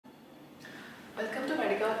Welcome to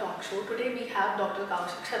Medical Talk Show. Today we have Dr.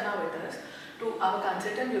 Koushik Sharma with us, our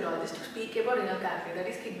consultant urologist, to speak about renal calculi, that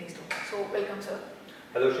is kidney stone. So welcome, sir.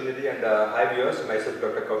 Hello Srinidhi and hi viewers, myself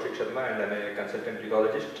Dr. Koushik Sharma and I'm a consultant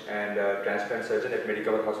urologist and transplant surgeon at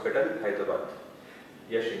Medical Hospital, Hyderabad.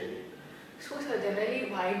 Yes Srinidhi. So sir, generally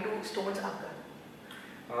why do stones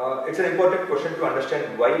occur? It's an important question to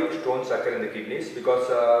understand why stones occur in the kidneys, because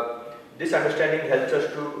this understanding helps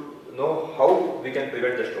us to know how we can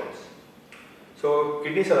prevent the stones. So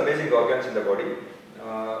kidneys are amazing organs in the body.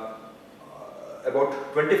 About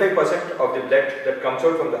 25% of the blood that comes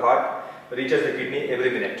out from the heart reaches the kidney every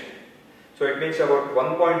minute. So it means about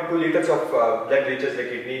 1.2 liters of blood reaches the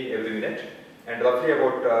kidney every minute, and roughly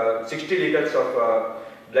about 60 liters of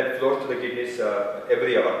blood flows to the kidneys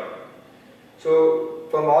every hour. So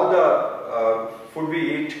from all the food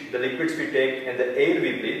we eat, the liquids we take and the air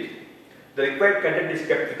we breathe, the required content is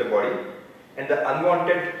kept with the body, and the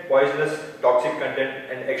unwanted, poisonous, toxic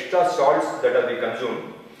content and extra salts that we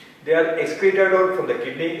consume, they are excreted out from the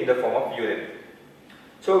kidney in the form of urine.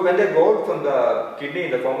 So when they go out from the kidney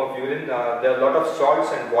in the form of urine, there are a lot of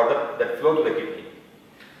salts and water that flow to the kidney.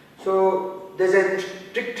 So there is a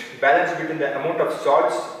strict balance between the amount of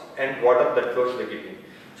salts and water that flows to the kidney.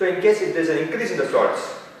 So in case if there is an increase in the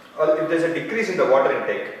salts or if there is a decrease in the water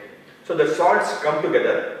intake, so the salts come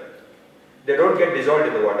together, they don't get dissolved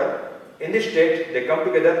in the water. In this state, they come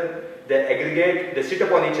together, they aggregate, they sit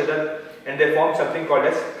upon each other and they form something called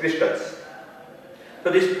as crystals.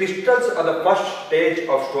 So these crystals are the first stage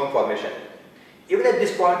of stone formation. Even at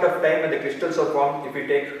this point of time when the crystals are formed, if we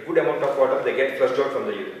take good amount of water, they get flushed out from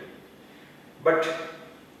the urine. But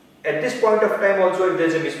at this point of time also, if there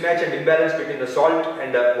is a mismatch and imbalance between the salt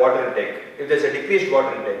and the water intake, if there is a decreased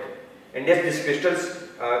water intake, and yes, these crystals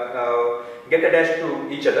get attached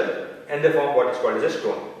to each other and they form what is called as a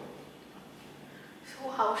stone. So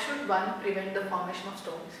how should one prevent the formation of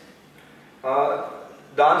stones?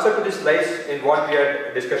 The answer to this lies in what we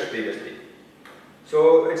had discussed previously.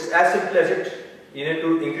 So it's as simple as it. You need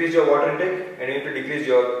to increase your water intake and you need to decrease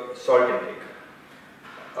your salt intake.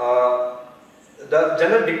 The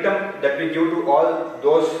general dictum that we give to all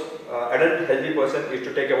those adult healthy person is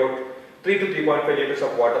to take about 3 to 3.5 liters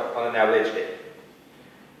of water on an average day.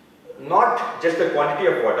 Not just the quantity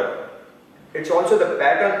of water, it's also the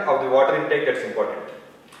pattern of the water intake that's important.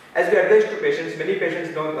 As we advise to patients, many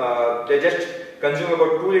patients know they just consume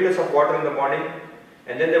about 2 liters of water in the morning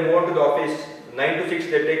and then they move on to the office. 9 to 6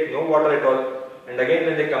 they take no water at all, and again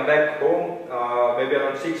when they come back home maybe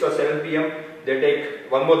around 6 or 7 p.m. they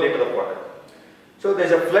take 1 more liter of water. So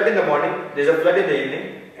there's a flood in the morning, there's a flood in the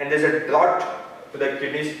evening, and there's a drought to the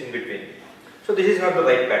kidneys in between. So this is not the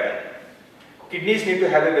right pattern. Kidneys need to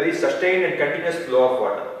have a very sustained and continuous flow of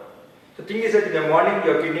water. The thing is that in the morning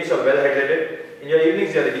your kidneys are well hydrated, in your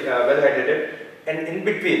evenings they are well hydrated, and in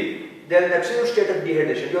between they are in absolute state of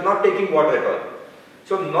dehydration. You are not taking water at all.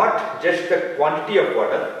 So not just the quantity of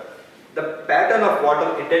water, the pattern of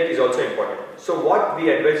water intake is also important. So what we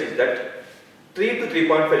advise is that 3 to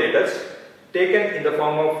 3.5 liters taken in the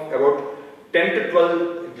form of about 10 to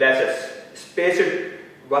 12 glasses, spaced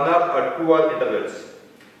 1 hour or 2 hour intervals.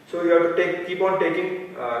 So you have to keep on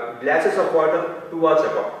taking glasses of water 2 hours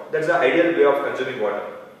apart. That's the ideal way of consuming water.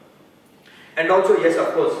 And also, yes,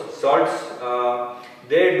 of course, salts,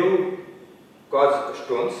 they do cause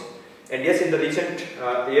stones. And yes, in the recent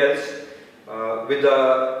years, with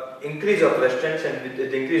the increase of restaurants and with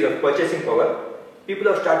the increase of purchasing power,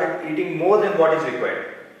 people have started eating more than what is required.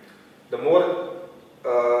 The more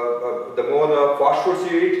fast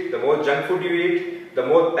foods you eat, the more junk food you eat, the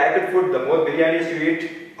more packet food, the more biryanis you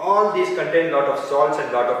eat, all these contain a lot of salts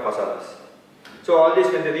and lot of masalas. So all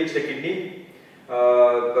this, when they reach the kidney,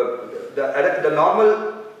 the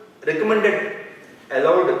normal recommended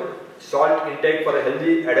allowed salt intake for a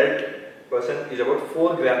healthy adult person is about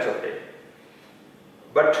 4 grams of day.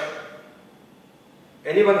 But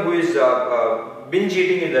anyone who is binge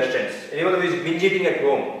eating in restaurants, anyone who is binge eating at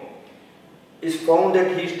home, is found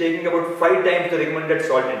that he is taking about 5 times the recommended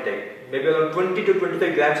salt intake. Maybe around 20 to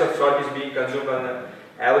 25 grams of salt is being consumed on an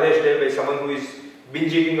average day by someone who is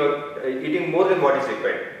binge eating or eating more than what is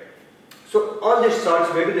required. So all these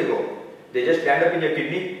salts, where do they go? They just land up in your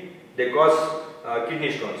kidney, they cause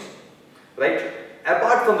kidney stones. Right?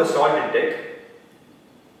 Apart from the salt intake,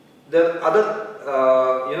 there are other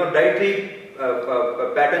dietary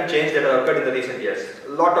pattern change that have occurred in the recent years.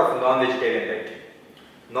 A lot of non-vegetarian diet.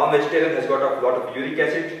 Non-vegetarian has got a lot of uric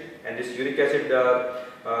acid, and this uric acid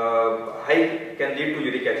high can lead to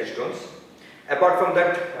uric acid stones. Apart from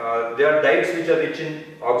that, there are diets which are rich in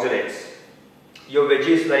oxalates. Your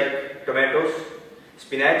veggies like tomatoes,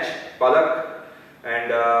 spinach, palak, and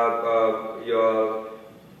your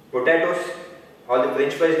potatoes, all the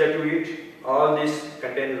french fries that you eat, all these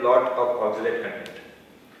contain a lot of oxalate content.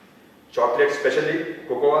 Chocolate especially,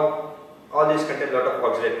 cocoa, all these contain a lot of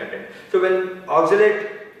oxalate content. So when oxalate,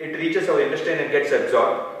 it reaches our intestine and gets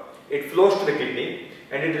absorbed, it flows to the kidney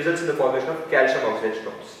and it results in the formation of calcium oxalate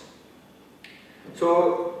stones.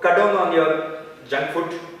 So cut down on your junk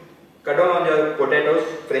food, cut down on your potatoes,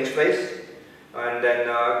 french fries, and then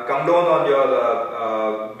come down on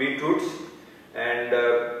your beetroots and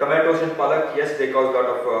tomatoes and palak. Yes, they cause a lot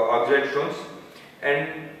of oxalate stones,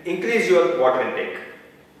 and increase your water intake.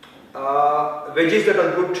 Veggies that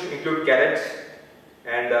are good include carrots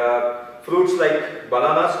and fruits like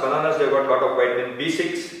bananas. Bananas, they've got a lot of vitamin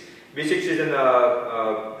B6. B6 is an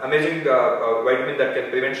amazing vitamin that can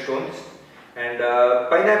prevent stones. And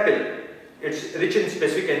pineapple, it's rich in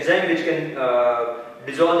specific enzyme which can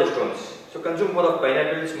dissolve the stones. So consume more of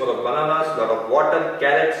pineapples, more of bananas, lot of water,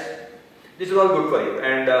 carrots. This is all good for you.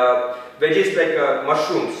 And veggies like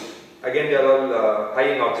mushrooms, again they are all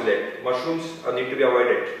high in oxalate. Mushrooms need to be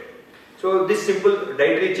avoided. So this simple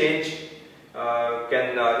dietary change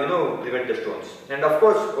can prevent the stones. And of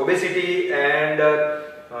course obesity and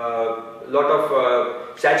lot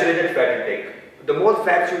of saturated fat intake. The more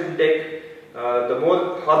fats you intake, the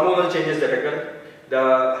more hormonal changes that occur,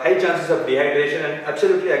 the high chances of dehydration, and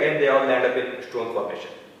absolutely again they all land up in stone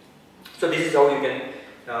formation. So this is how you can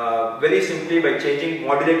very simply, by changing,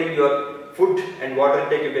 modulating your food and water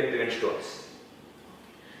intake, you can prevent stones.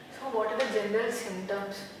 So what are the general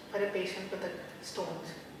symptoms for a patient with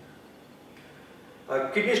stones?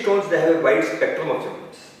 Kidney stones, they have a wide spectrum of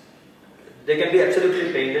symptoms. They can be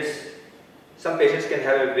absolutely painless. Some patients can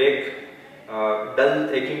have a vague, dull,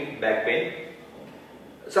 aching back pain.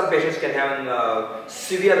 Some patients can have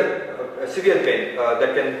severe pain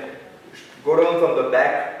that can go down from the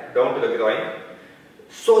back down to the groin.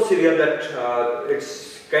 So severe that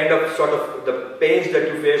it's kind of sort of the pains that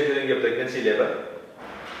you face during your pregnancy labor.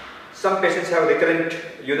 Some patients have recurrent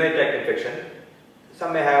urinary tract infection.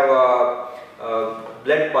 Some may have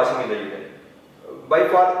blood passing in the urine. By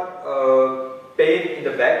far, pain in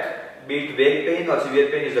the back, be it vague pain or severe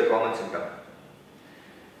pain, is the common symptom.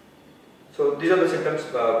 So these are the symptoms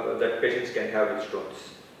that patients can have with stones.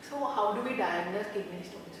 So how do we diagnose kidney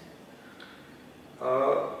stones?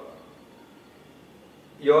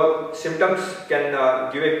 Your symptoms can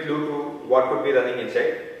give a clue to what could be running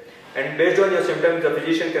inside, and based on your symptoms, the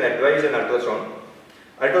physician can advise an ultrasound.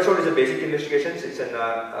 Ultrasound is a basic investigation. It's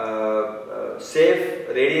a safe,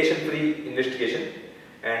 radiation-free investigation,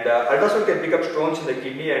 and ultrasound can pick up stones in the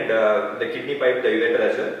kidney and the kidney pipe, the ureter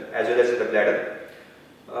as well as in the bladder.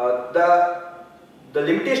 The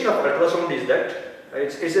limitation of ultrasound is that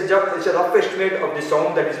it's a rough estimate of the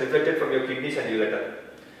sound that is reflected from your kidneys and ureter.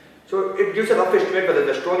 So it gives a rough estimate whether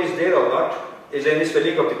the stone is there or not. Is there any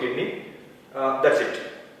swelling of the kidney? That's it.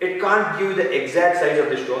 It can't give the exact size of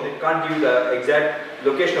the stone. It can't give the exact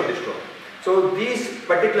location of the stone. So these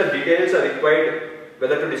particular details are required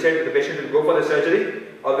whether to decide if the patient will go for the surgery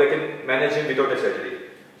or we can manage him without a surgery.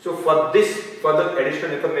 So for this further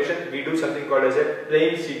additional information, we do something called as a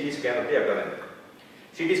plain CT scan of the abdomen.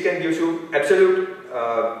 CT scan gives you absolute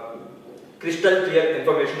crystal clear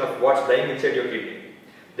information of what's lying inside your kidney.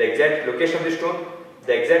 The exact location of the stone,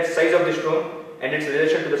 the exact size of the stone, and its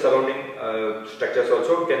relation to the surrounding structures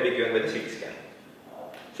also can be given by the CT scan.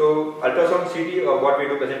 So ultrasound CT or what we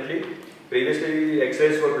do presently, previously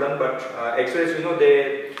X-rays were done, but X-rays,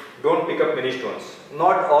 they don't pick up many stones.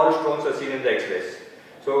 Not all stones are seen in the X-rays.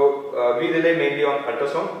 So we rely mainly on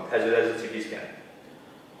ultrasound as well as the CT scan.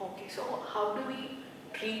 Okay, so how do we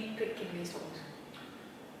treat kidney stones?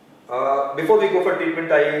 Before we go for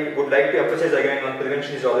treatment, I would like to emphasize again on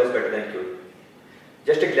prevention is always better than cure.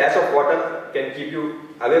 Just a glass of water can keep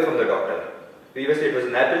you away from the doctor. Previously it was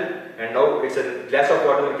an apple, and now it's a glass of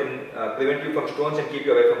water that can prevent you from stones and keep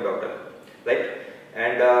you away from doctor. Right?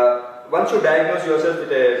 And once you diagnose yourself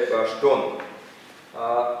with a stone,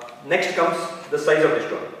 next comes the size of the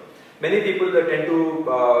stone. Many people tend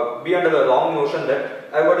to be under the wrong notion that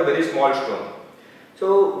I've got a very small stone.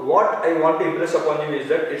 So what I want to impress upon you is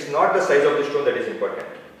that it's not the size of the stone that is important.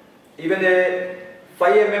 Even a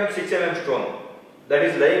 5 mm, 6 mm stone that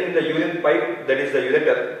is lying in the urine pipe, that is the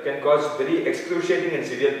ureter, can cause very excruciating and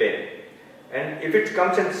severe pain. And if it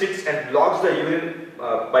comes and sits and blocks the urine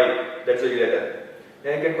pipe, that's the ureter,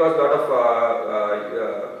 then it can cause a lot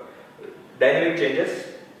of dynamic changes.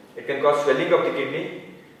 It can cause swelling of the kidney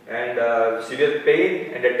and severe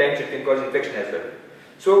pain, and at times it can cause infection as well.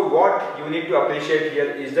 So what you need to appreciate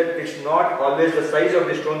here is that it's not always the size of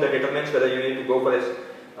the stone that determines whether you need to go for this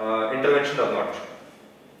intervention or not.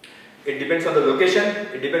 It depends on the location,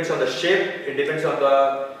 it depends on the shape, it depends on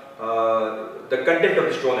the the content of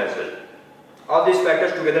the stone as well. All these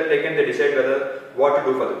factors together taken, they decide whether what to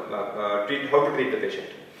do for the how to treat the patient.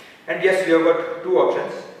 And yes, we have got two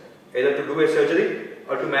options, either to do a surgery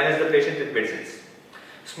or to manage the patient with medicines.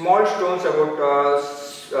 Small stones about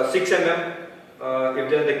 6 mm, if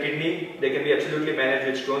they are in the kidney, they can be absolutely managed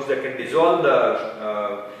with stones that can dissolve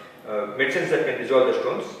the medicines that can dissolve the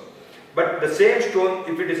stones. But the same stone,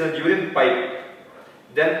 if it is a urine pipe,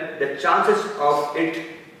 then the chances of it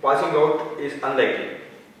passing out is unlikely.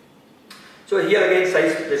 So here again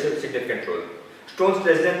size plays a significant role. Stones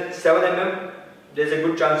less than 7 mm, there is a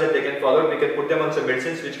good chance that they can fall out. We can put them on some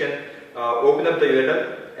medicines which can open up the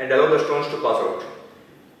ureter and allow the stones to pass out.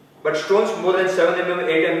 But stones more than 7 mm,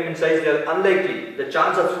 8 mm in size, they are unlikely. The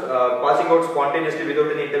chance of passing out spontaneously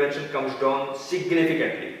without any intervention comes down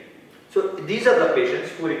significantly. So these are the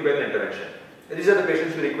patients who require an intervention. These are the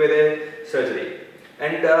patients who require a surgery.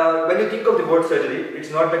 And when you think of the word surgery,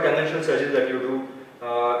 it's not the conventional surgery that you do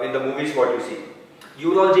in the movies what you see.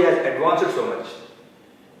 Urology has advanced so much.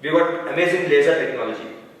 We've got amazing laser technology.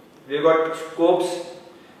 We've got scopes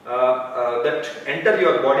that enter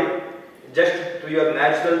your body just through your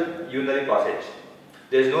natural urinary passage.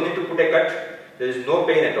 There is no need to put a cut. There is no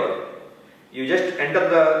pain at all. You just enter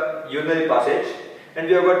the urinary passage, and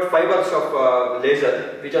we have got fibers of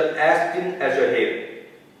laser which are as thin as your hair.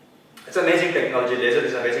 It's amazing technology. Laser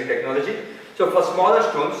is amazing technology. So for smaller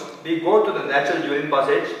stones, we go to the natural urine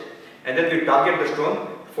passage, and then we target the stone,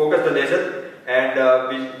 focus the laser, and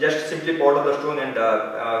we just simply powder the stone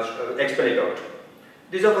and expel it out.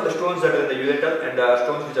 These are for the stones that are in the ureter and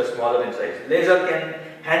stones which are smaller in size. Laser can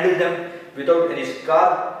handle them without any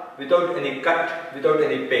scar, without any cut, without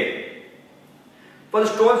any pain. For the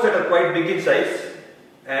stones that are quite big in size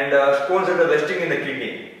and stones that are resting in the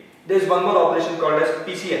kidney, there is one more operation called as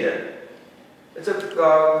PCNL. It's a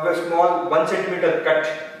small 1 cm cut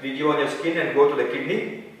we give on your skin and go to the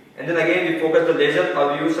kidney, and then again we focus the laser,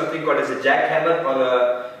 or we use something called as a jackhammer or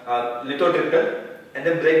a lithotripter, and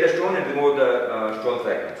then break the stone and remove the stone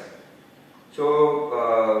fragments.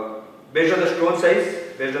 So based on the stone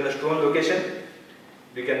size, based on the stone location,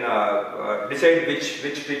 we can decide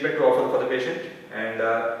which treatment to offer for the patient, and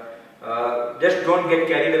just don't get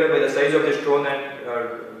carried away by the size of the stone, and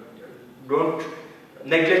don't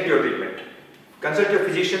neglect your treatment. Consult your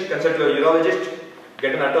physician, consult your urologist,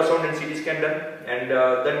 get an ultrasound and CT scan done, and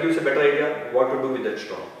that gives a better idea what to do with that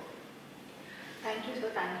stone. Thank you, sir.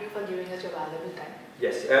 Thank you for giving us your valuable time.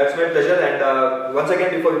 Yes, it's my pleasure. And once again,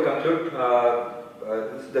 before we conclude,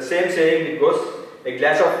 the same saying it goes: a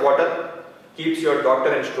glass of water keeps your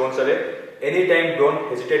doctor and stones away. Anytime, don't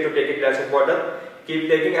hesitate to take a glass of water. Keep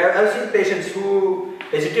taking. I've seen patients who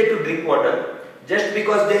hesitate to drink water just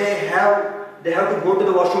because they have to go to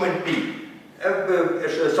the washroom and pee.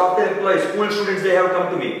 Software employees, school students, they have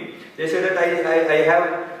come to me. They say that I have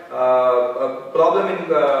a problem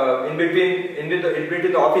in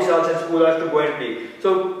between the office hours and school hours to go and pee.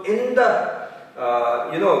 So in the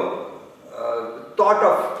thought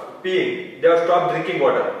of peeing, they have stopped drinking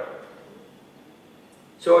water.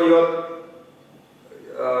 So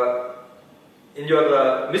in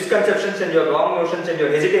your misconceptions and your wrong notions and your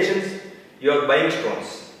hesitations, you are buying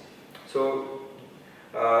stones. So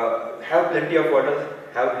have plenty of water,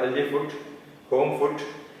 have healthy food, home food.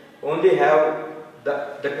 Only have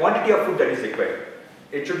the quantity of food that is required.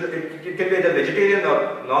 It can be either vegetarian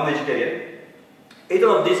or non-vegetarian. Either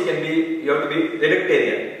of these can be, you have to be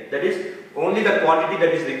vegetarian. That is, only the quantity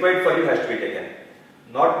that is required for you has to be taken.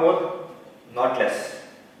 Not more, not less.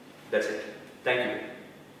 That's it. Thank you.